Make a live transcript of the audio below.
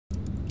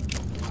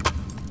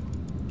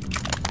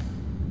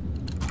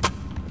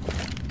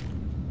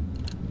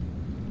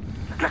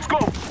Let's go!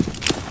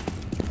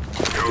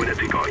 Throw in a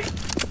decoy.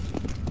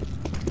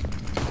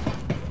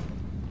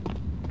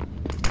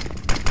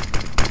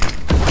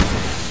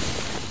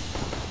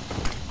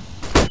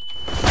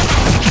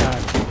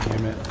 God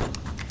damn it.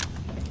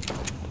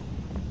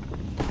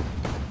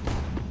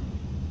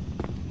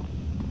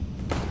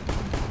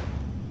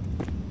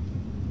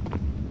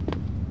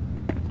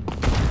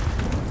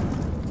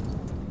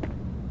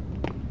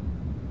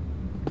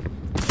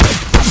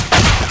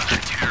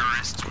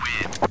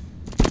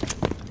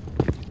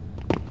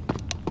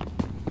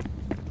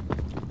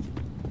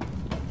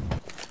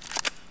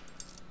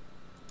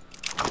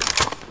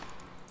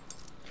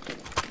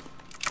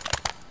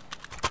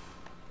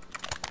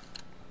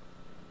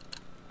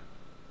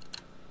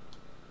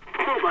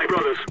 My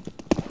brothers.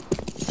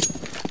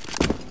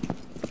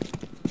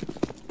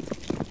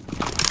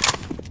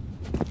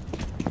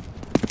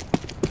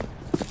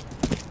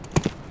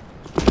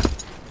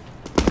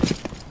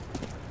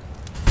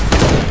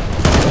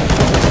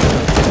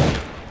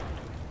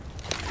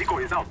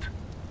 Decoy is out.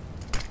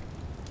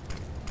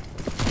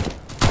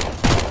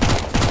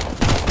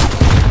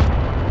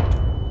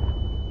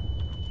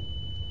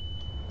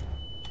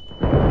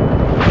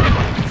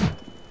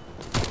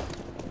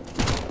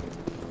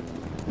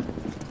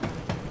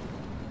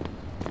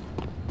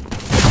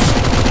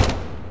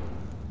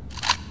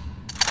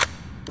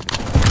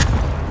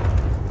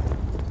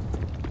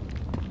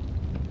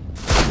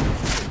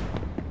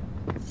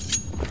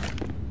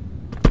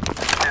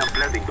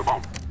 Planting the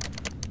bomb.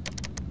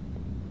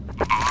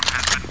 Bomb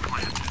has been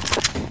planted.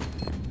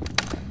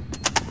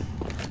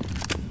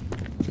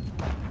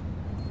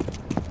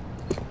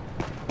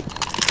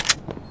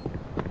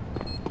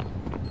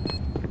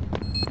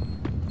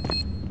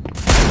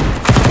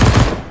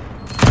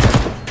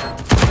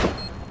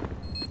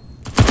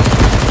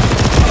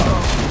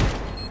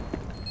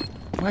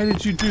 Why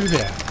did you do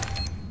that?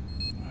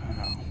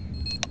 Wow.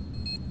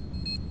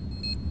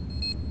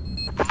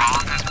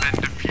 Bomb has been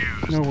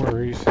defused. No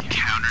worries.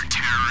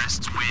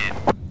 Counter-terrorists win.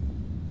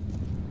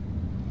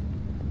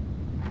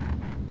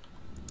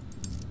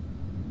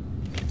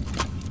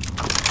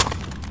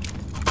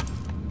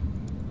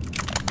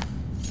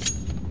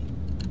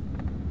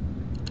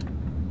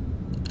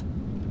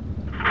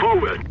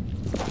 Forward.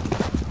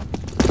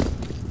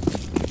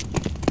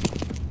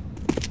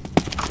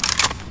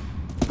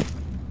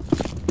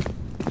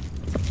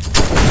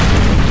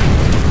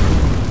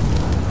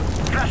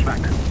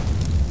 Flashback.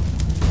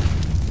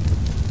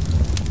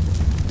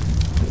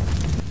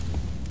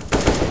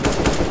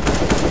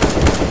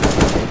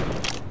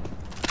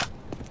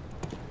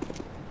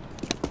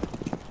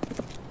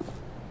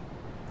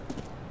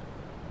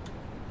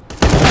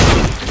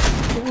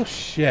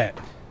 Bullshit.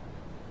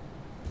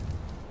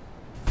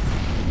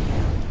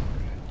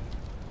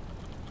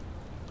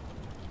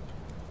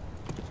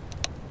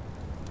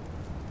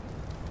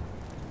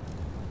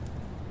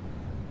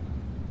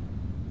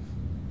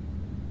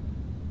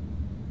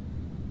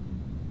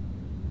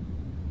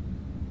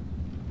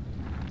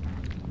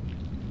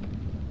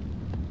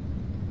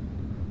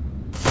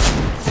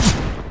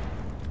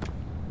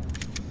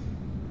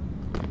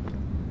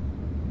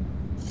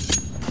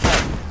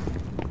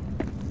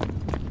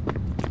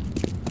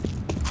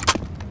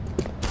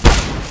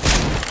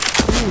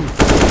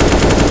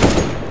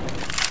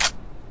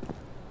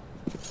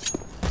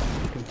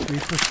 Fucking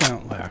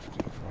 3% left.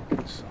 You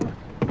fucking suck.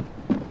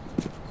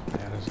 As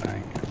bad as I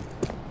am.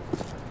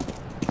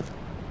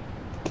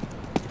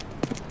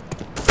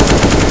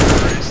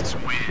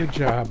 Good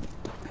job.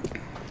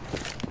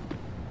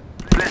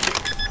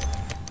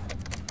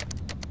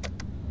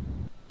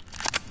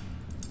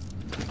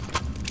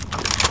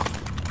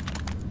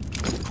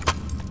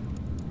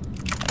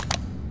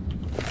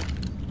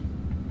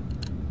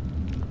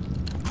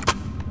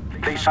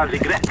 They shall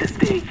regret this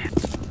day.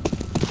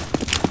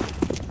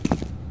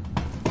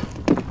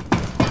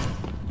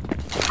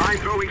 I'm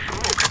throwing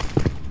smoke.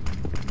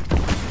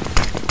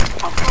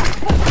 I'm throwing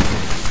smoke.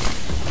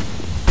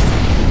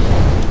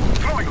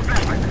 Throwing a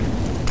flashback.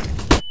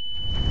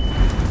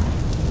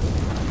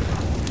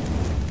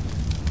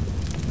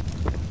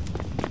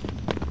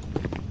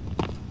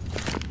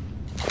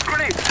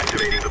 Grenade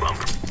activating the bomb.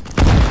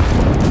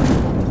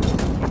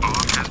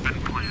 Bomb has been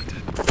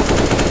planted.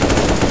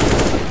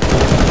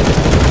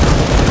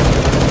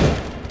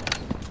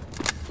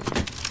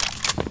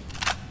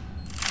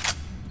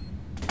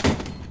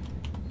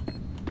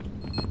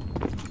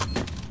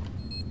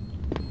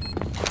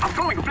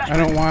 I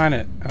don't want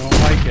it. I don't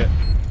like it.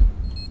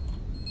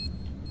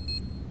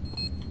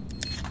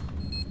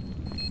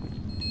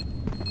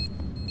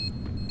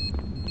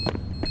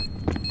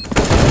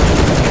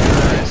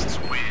 Terrorists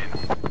win.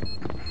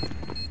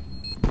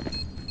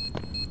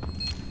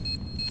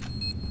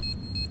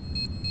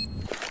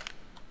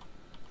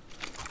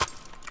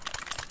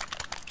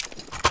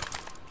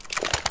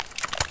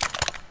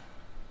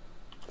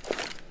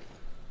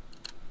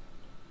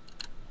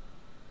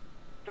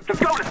 Let's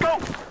go, let's go!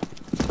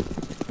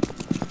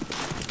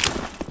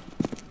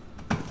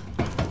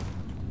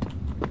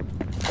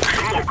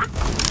 Smoke!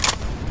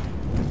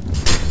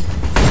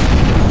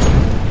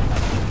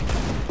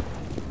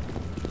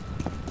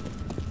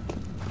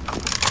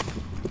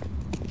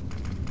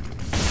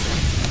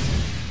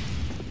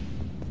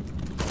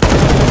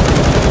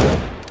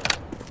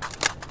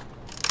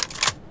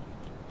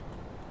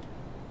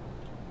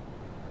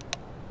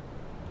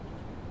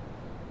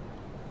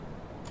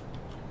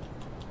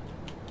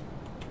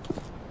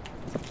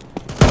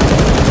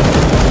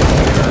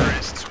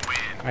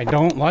 I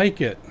don't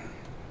like it.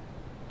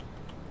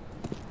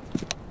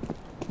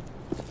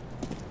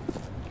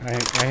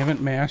 I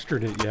haven't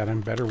mastered it yet.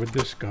 I'm better with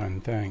this gun,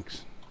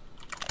 thanks.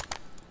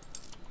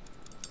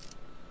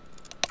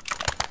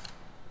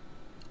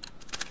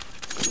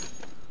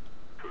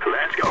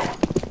 Let's go.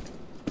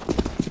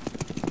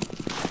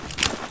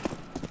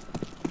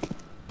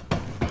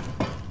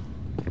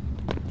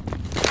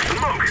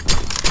 Smoke.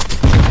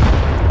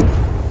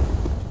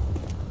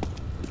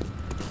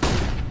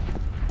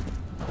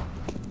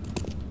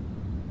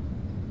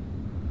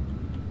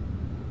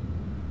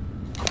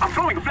 I'm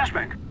throwing a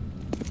flashbang.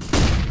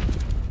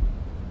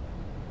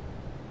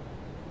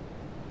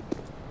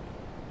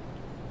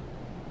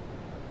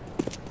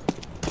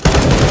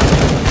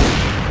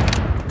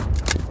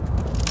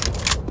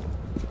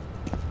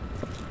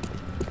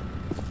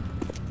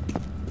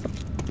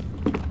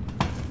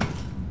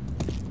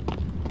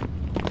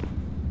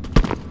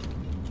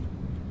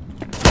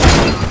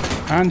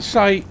 On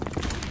site,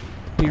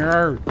 near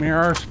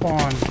our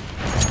spawn.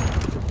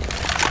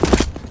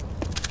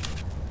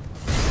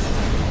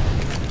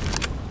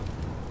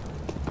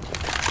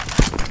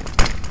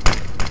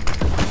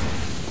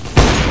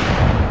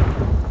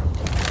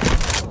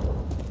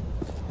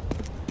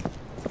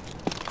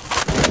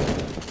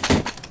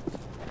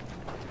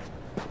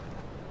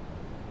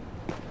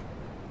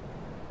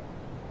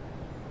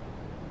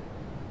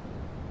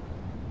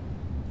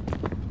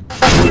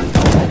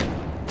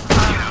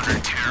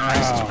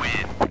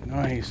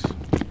 Nice.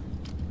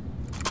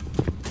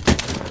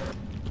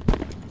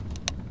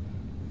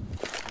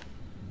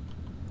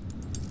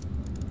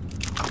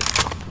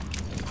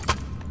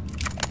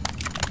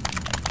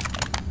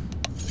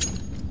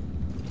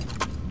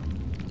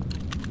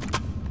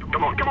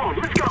 Come on,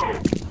 let's go.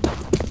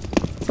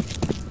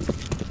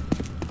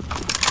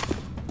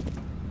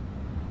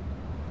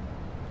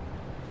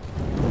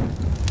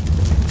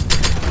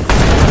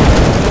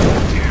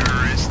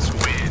 Terrorists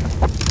win.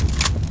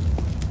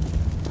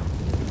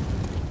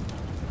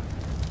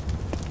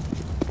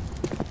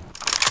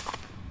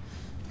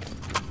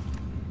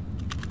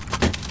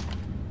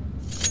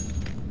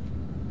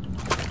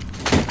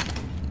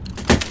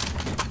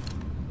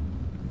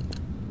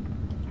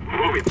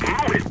 Move it,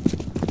 move it.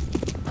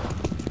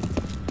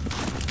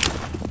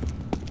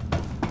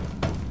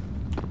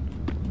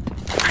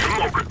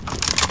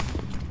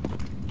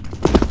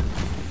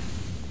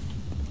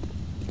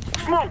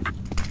 Smoke!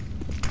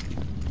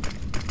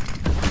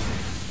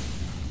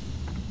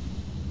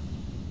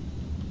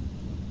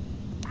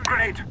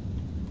 Grenade!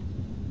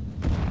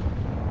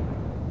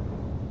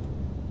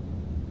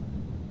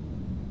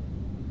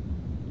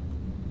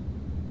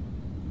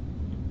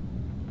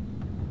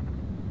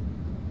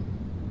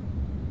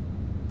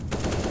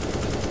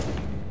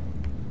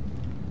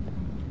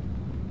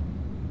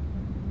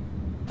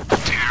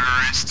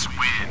 Terrorists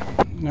win.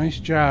 Nice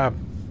job.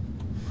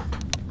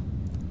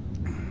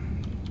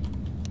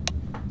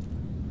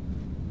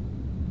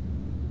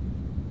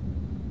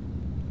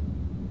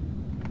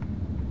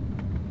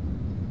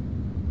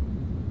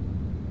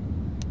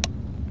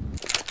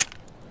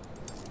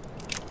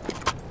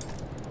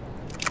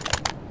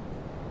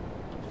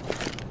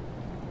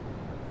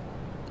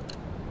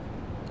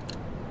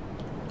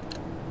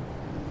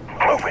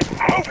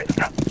 Move it!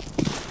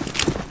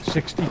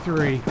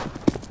 63.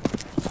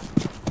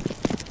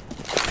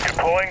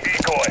 Deploying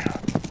decoy.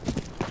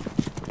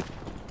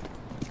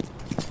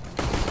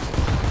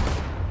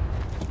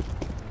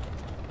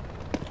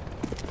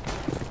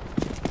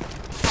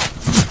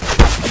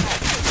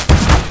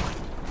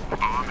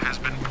 Bomb has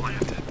been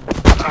planted.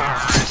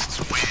 Terrorists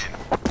win.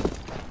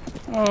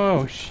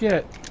 Oh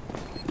shit.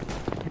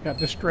 I got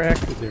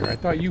distracted there. I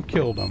thought you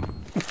killed him.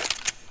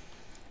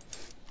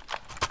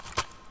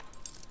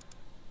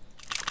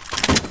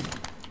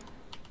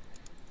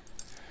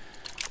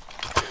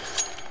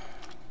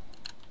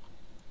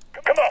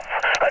 Come on,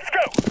 let's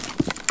go!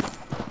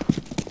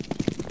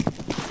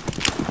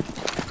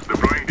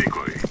 Deploying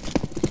decoy.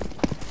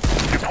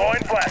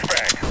 Deploying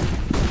flashbang.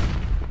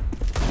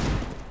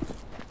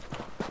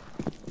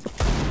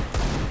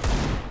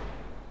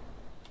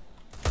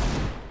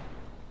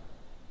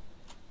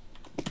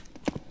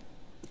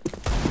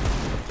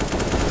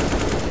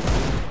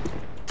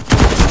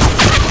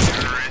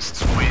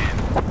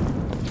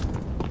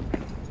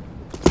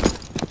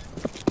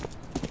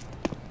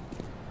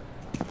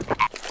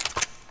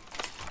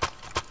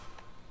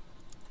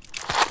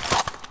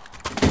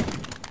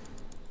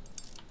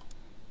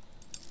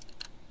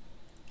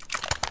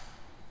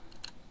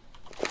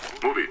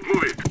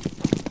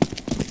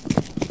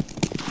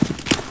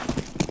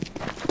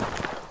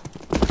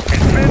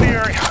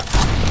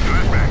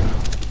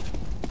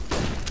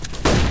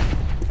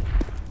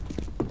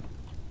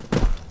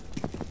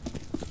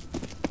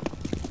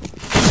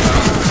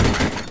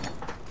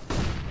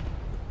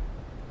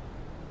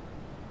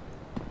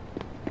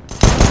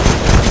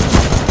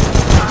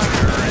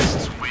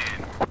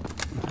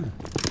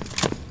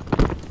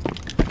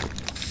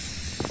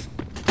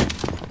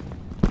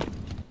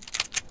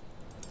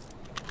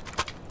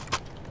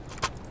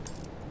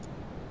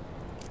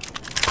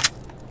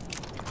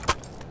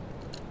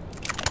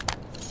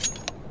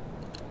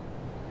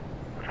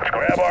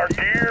 grab our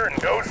gear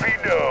and go see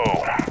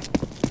Doe.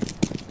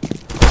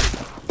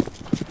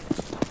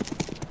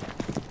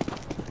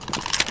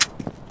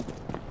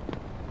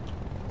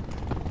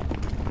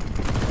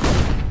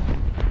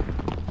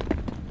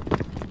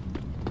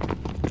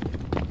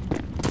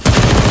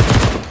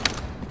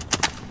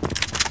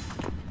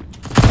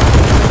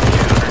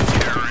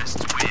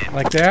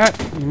 Like that?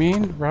 You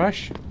mean?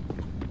 Rush?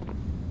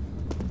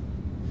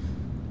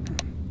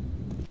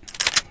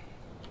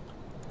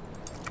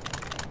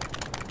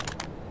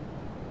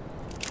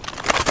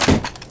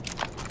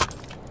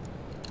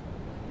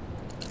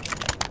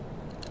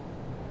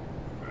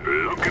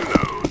 Look at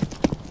those.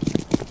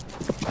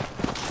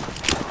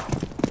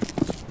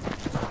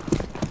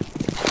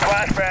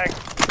 Flashbang.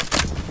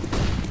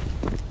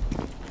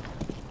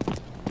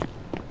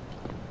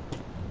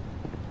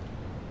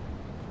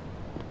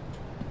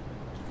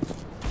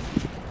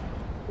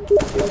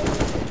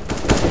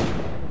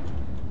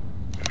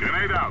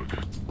 Grenade out.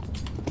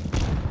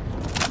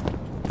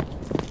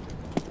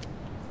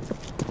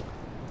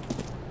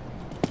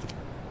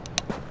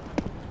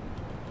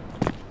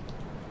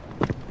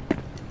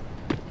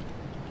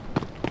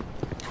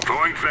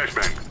 Throwing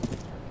flashbang.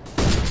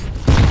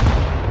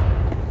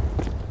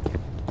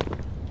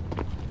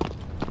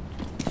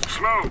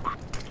 Smoke.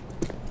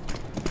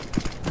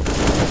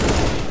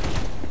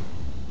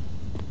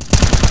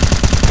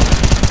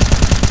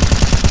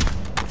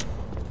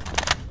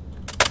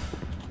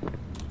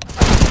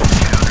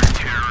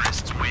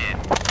 Counter-terrorists win.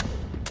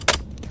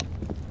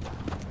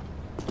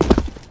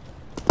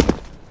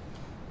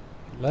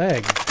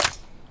 Leg.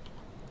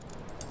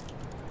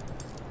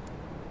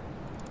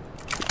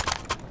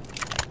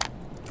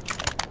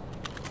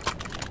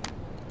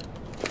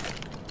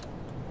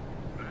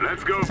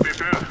 Let's go,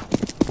 people.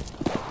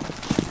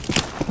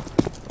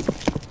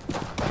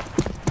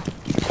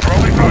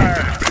 Throwing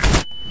fire.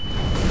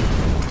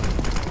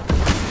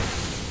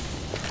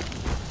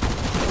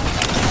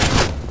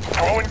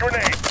 Throwing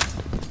grenade.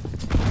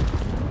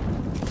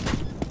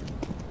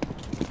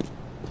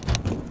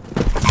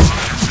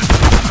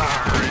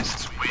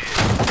 Terrorists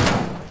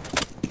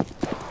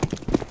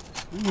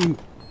win.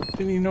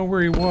 Didn't even know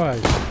where he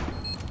was.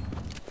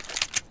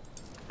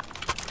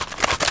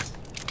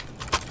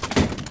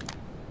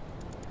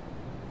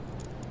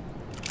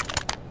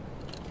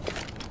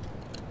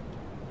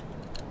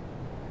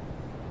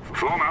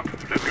 Form up.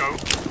 Let's go.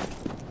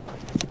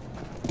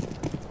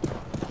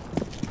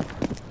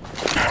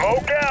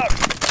 Smoke out.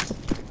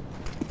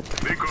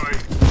 Decoy.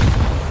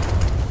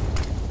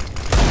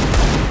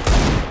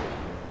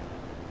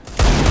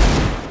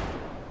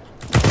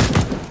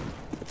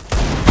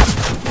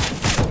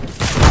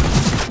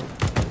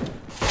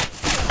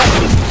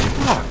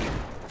 Fuck.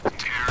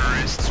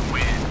 Terrorists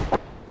win.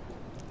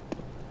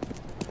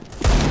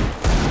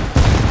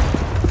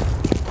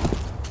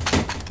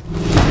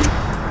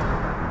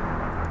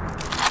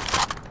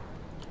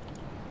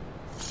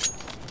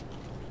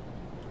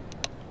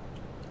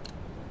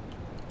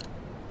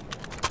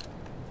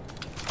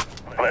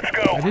 Let's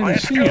go. I didn't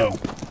Let's see go. him.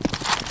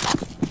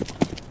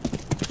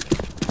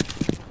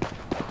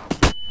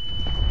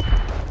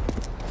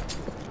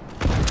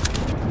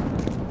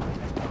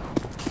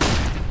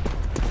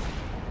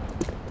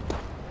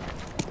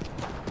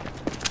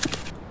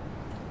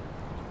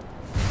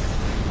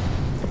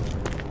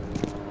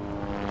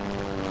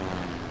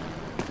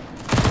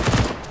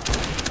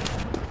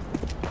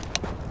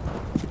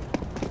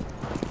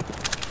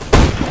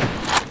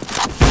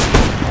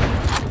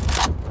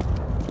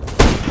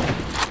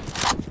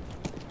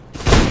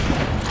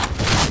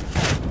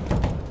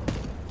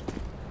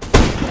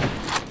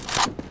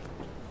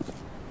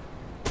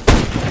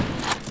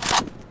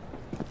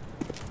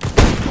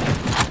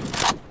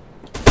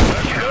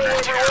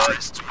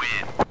 Terrorists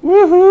win.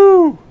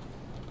 Woohoo!